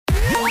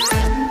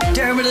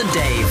Dermot and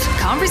Dave.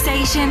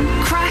 Conversation,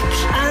 crack,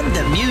 And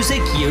the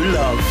music you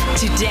love.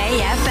 Today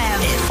FM.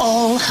 It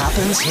all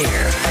happens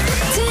here.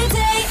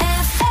 Today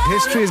FM.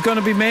 History is going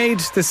to be made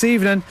this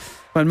evening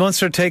when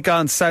Munster take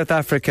on South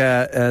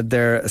Africa,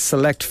 their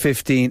Select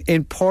 15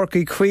 in Páirc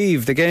Uí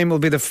Chaoimh. The game will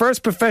be the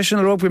first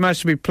professional rugby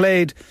match to be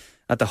played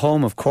at the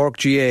home of Cork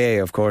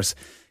GAA, of course.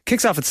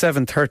 Kicks off at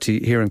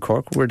 7:30 here in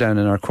Cork. We're down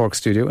in our Cork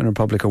studio in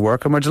Republic of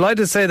Work, and we're delighted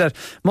to say that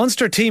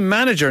Munster team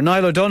manager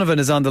Niall O'Donovan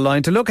is on the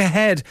line to look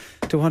ahead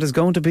to what is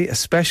going to be a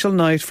special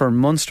night for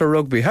Munster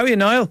rugby. How are you,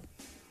 Niall?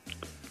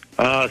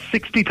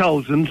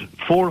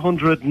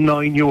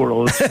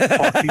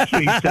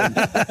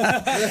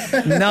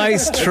 €60,409.43.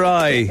 Nice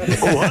try.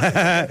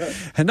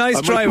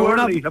 Nice try.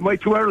 Am I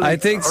too early? I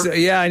think so,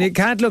 yeah, and you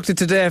can't look to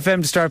Today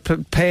FM to start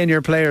paying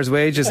your players'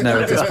 wages now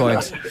at this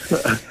point.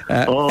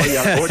 That's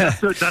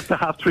a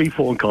 3:30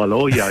 phone call.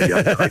 I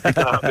think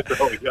I have it.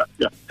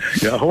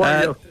 How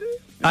are you?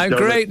 I'm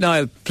great,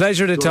 Niall.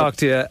 Pleasure to talk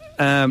to you.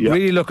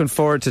 Really looking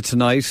forward to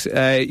tonight.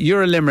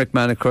 You're a Limerick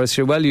man, of course.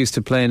 You're well used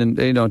to playing and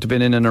to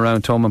being in and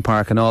around Thomond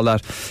Park and all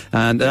that.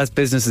 And that's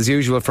business as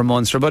usual for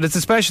Munster. But it's a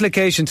special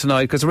occasion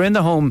tonight because we're in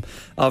the home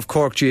of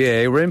Cork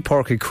GAA. We're in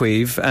Páirc Uí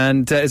Chaoimh.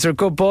 And is there a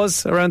good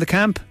buzz around the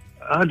camp?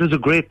 There's a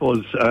great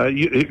buzz.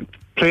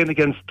 Playing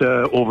against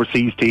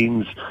overseas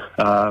teams,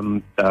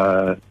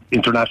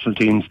 international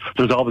teams,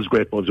 there's always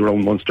great buzz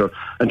around Munster.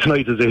 And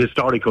tonight is a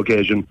historic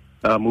occasion,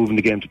 moving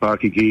the game to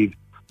Páirc Uí Chaoimh.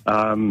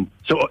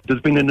 So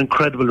there's been an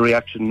incredible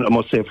reaction, I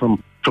must say,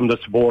 from the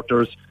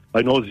supporters.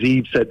 I know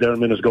Zeeb said there a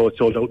minute ago it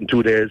sold out in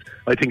 2 days.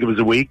 I think it was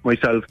a week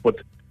myself,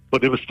 but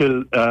it was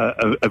still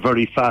a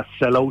very fast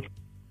sellout.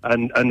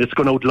 And it's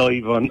gone out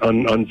live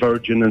on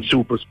Virgin and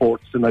Super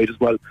Sports tonight as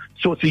well.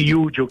 So it's a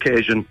huge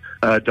occasion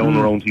down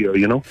around here,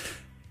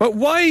 But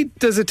why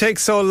does it take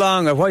so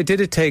long, or why did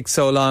it take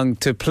so long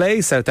to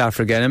play South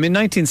Africa? I mean,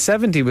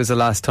 1970 was the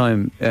last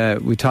time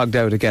we togged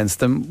out against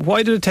them.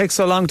 Why did it take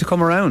so long to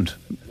come around?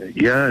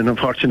 Yeah, and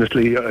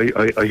unfortunately,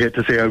 I hate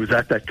to say I was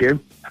at that game.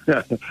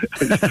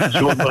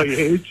 Showing my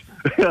age.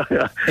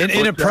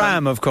 In a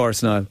pram, of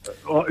course, now.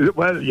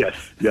 Well, yes.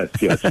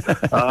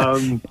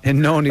 In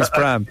Noni's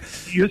pram.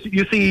 You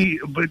see,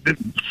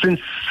 since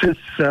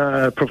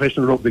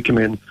professional rugby came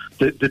in,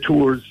 the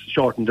tours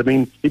shortened. I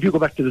mean, if you go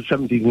back to the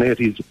 70s and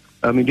 80s,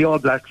 I mean, the All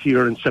Blacks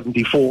here in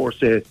 74,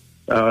 say,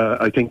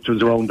 I think it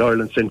was around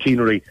Ireland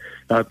Centenary,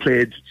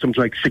 played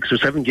something like 6 or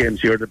 7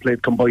 games here. They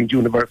played combined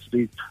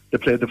universities, they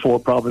played the 4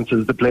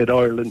 provinces, they played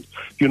Ireland,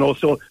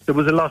 so there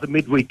was a lot of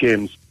midweek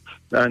games.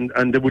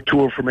 And they would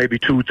tour for maybe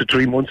 2 to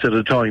 3 months at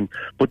a time.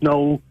 But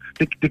now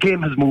the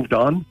game has moved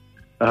on.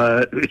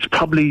 It's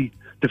probably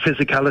the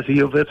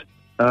physicality of it.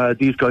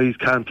 These guys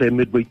can't play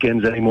midweek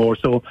games anymore.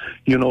 So,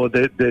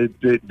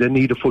 they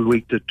need a full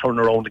week to turn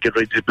around to get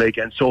ready to play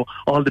again. So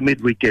all the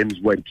midweek games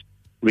went,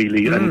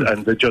 really,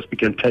 and they just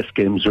became test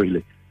games,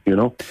 really,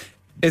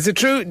 Is it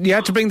true you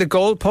had to bring the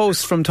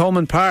goalposts from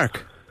Thomond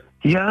Park?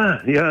 Yeah.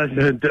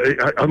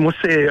 I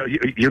must say,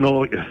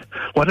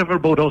 whatever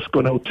about us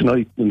going out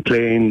tonight and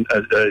playing,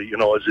 as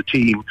a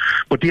team,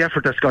 but the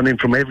effort that's gone in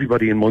from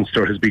everybody in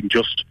Munster has been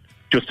just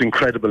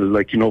incredible.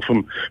 Like,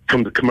 from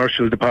the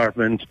commercial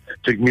department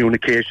to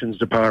communications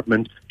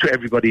department to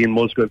everybody in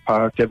Musgrave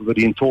Park, to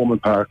everybody in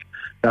Thomond Park.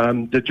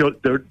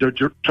 They're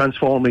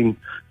transforming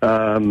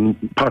Páirc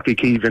Uí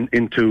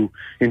Chaoimh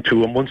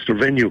into a Munster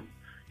venue.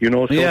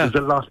 There's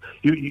a lot.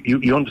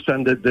 You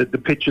understand that the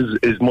pitch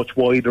is much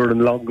wider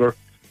and longer,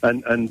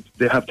 and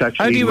they have to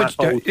actually How do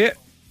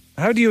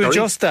you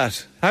adjust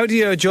that? How do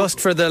you adjust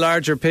for the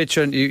larger pitch,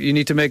 and you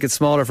need to make it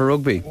smaller for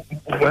rugby?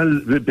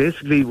 Well,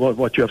 basically,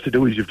 what you have to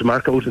do is you have to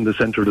mark out in the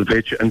centre of the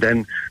pitch, and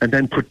then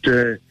put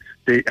the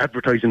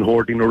advertising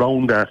hoarding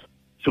around that.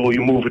 So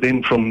you move it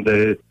in from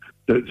say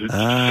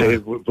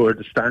where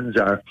the stands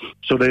are.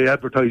 So the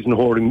advertising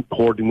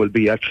hoarding will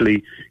be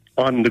actually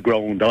on the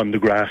ground, on the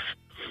grass.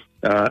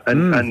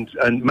 And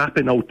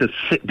mapping out the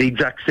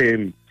exact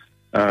same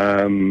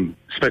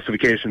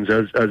specifications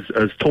as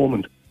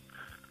Thomond.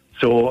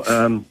 So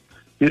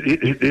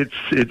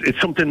it's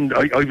something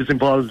I was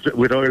involved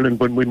with Ireland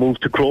when we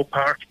moved to Croke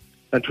Park,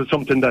 and it was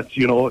something that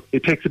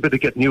it takes a bit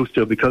of getting used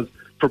to, because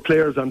for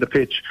players on the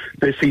pitch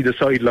they see the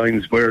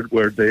sidelines where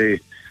the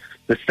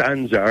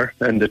stands are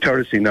and the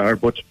terracing are,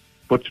 but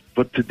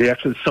the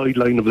actual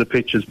sideline of the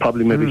pitch is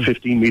probably maybe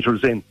 15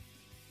 metres in.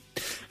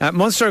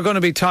 Munster are going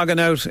to be togging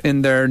out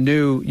in their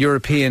new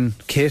European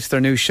kit, their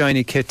new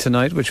shiny kit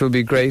tonight, which will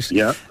be great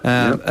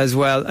as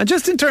well. And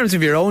just in terms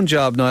of your own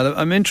job, Niall,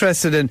 I'm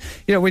interested in,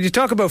 when you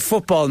talk about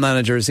football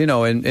managers,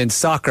 in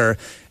soccer,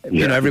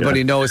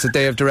 everybody knows that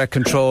they have direct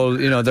control,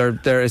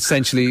 they're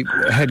essentially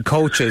head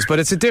coaches, but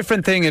it's a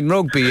different thing in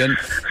rugby, and,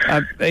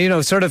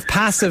 sort of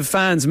passive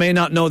fans may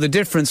not know the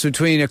difference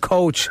between a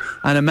coach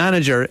and a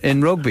manager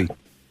in rugby.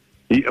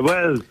 Yeah,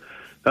 well,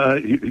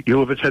 you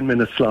have a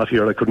 10-minute slot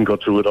here. I couldn't go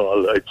through it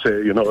all, I'd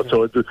say,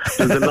 so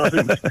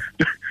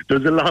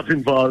there's a lot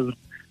involved.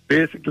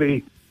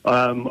 Basically,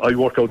 I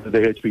work out at the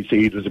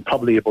HBC. There's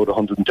probably about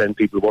 110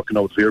 people working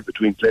out here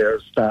between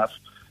players, staff,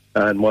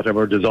 and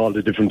whatever. There's all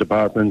the different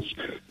departments,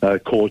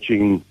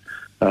 coaching,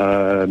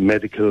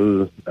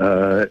 medical,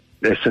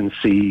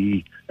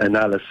 SNC,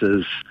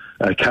 analysis,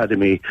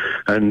 academy,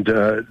 and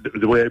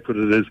the way I put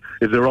it is,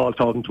 if they're all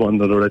talking to one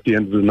another at the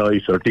end of the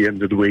night or at the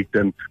end of the week,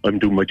 then I'm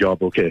doing my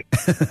job okay.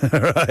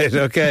 Right,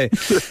 okay.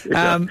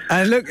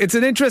 And look, it's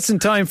an interesting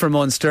time for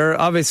Munster.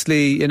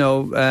 Obviously,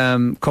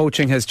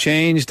 coaching has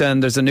changed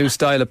and there's a new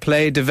style of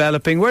play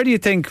developing. Where do you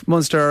think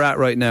Munster are at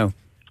right now?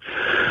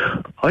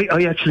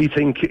 I actually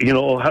think,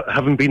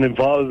 having been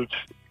involved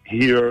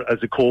here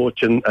as a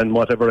coach and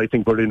whatever, I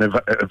think we're in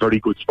a very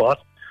good spot.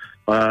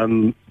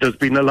 There's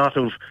been a lot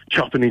of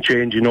chopping and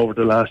changing over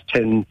the last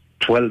 10,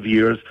 12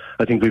 years.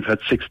 I think we've had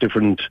 6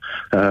 different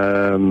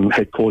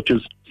head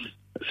coaches.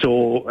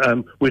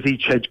 So with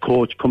each head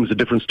coach comes a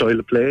different style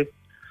of play.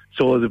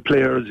 So the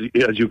players,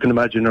 as you can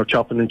imagine, are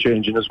chopping and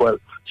changing as well.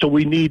 So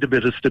we need a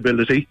bit of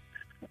stability,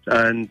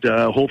 and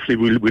hopefully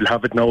we'll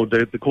have it now.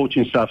 The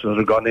coaching staff that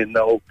have gone in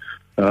now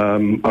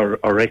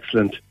are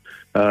excellent.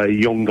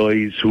 Young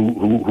guys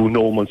who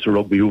know Munster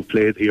Rugby, who've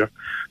played here.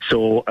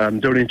 So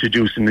they're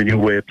introducing a new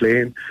way of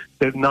playing.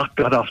 They've not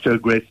got off to a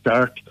great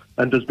start,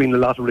 and there's been a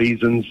lot of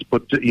reasons,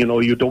 but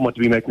you don't want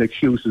to be making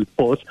excuses.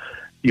 But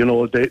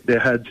they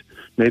had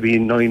maybe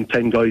 9,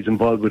 10 guys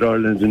involved with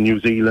Ireland and New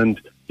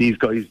Zealand. These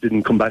guys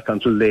didn't come back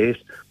until late.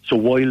 So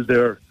while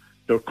they're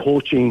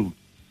coaching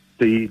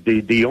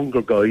the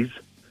younger guys,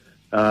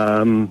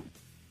 and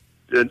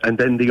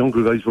then the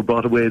younger guys were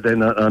brought away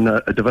then on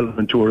a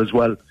development tour as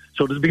well.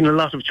 So there's been a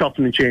lot of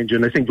chopping and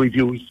changing. I think we've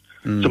used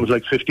something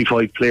like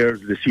 55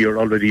 players this year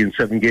already in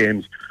 7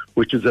 games,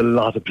 which is a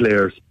lot of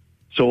players.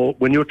 So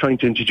when you're trying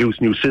to introduce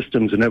new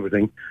systems and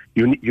everything,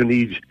 you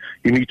need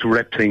to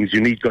rep things.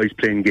 You need guys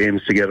playing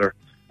games together.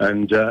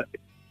 And the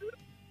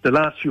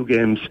last few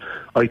games,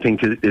 I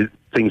think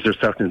things are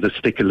starting to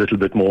stick a little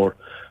bit more.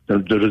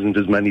 There isn't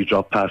as many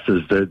drop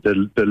passes.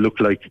 They look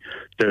like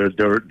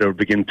they're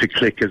beginning to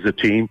click as a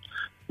team.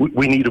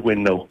 We need a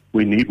win now.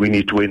 We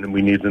need to win, and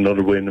we need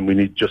another win, and we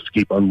need just to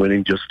keep on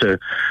winning just to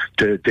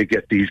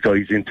get these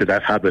guys into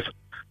that habit.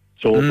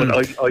 So,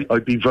 but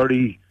I'd be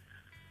very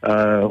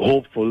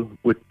hopeful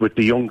with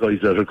the young guys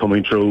that are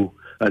coming through,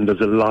 and there's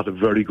a lot of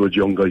very good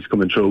young guys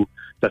coming through,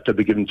 that they'll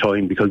be given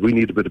time, because we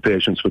need a bit of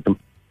patience with them.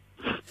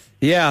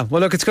 Yeah, well,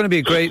 look, it's going to be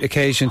a great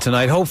occasion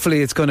tonight.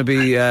 Hopefully it's going to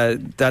be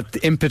that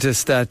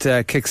impetus that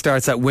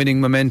kickstarts that winning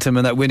momentum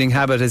and that winning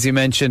habit, as you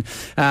mentioned.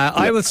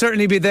 I will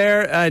certainly be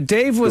there.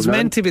 Dave was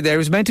meant to be there. He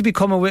was meant to be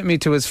coming with me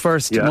to his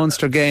first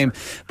Munster game,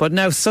 but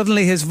now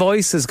suddenly his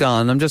voice is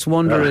gone. I'm just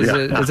wondering,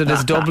 is it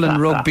his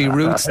Dublin rugby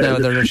roots now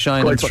that are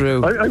shining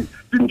through?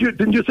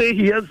 Didn't you say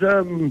he has...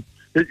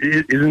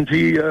 isn't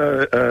he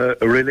a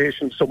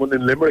relation to someone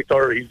in Limerick,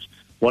 or he's...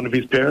 one of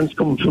his parents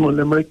come from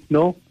Limerick?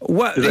 No?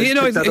 Well,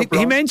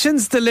 he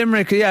mentions the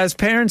Limerick. Yeah, his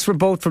parents were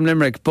both from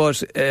Limerick,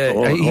 but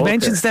he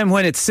mentions them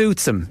when it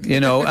suits him,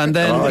 and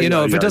then,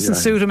 if it doesn't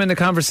suit him in the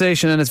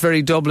conversation and it's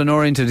very Dublin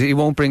oriented, he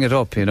won't bring it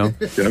up,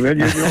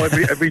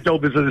 every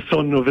Dub is a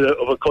son of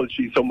a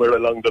culture somewhere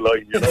along the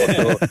line,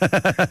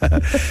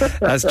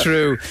 So. That's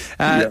true.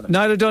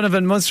 Niall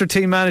O'Donovan, Munster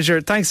team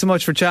manager, thanks so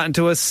much for chatting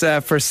to us,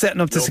 for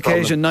setting up this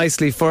occasion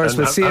nicely for us.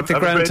 We'll see you at the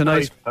ground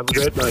tonight. Have a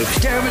great night.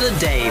 Dermot and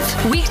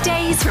Dave.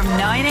 Weekdays from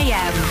 9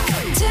 a.m.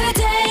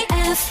 Today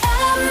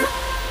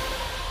FM.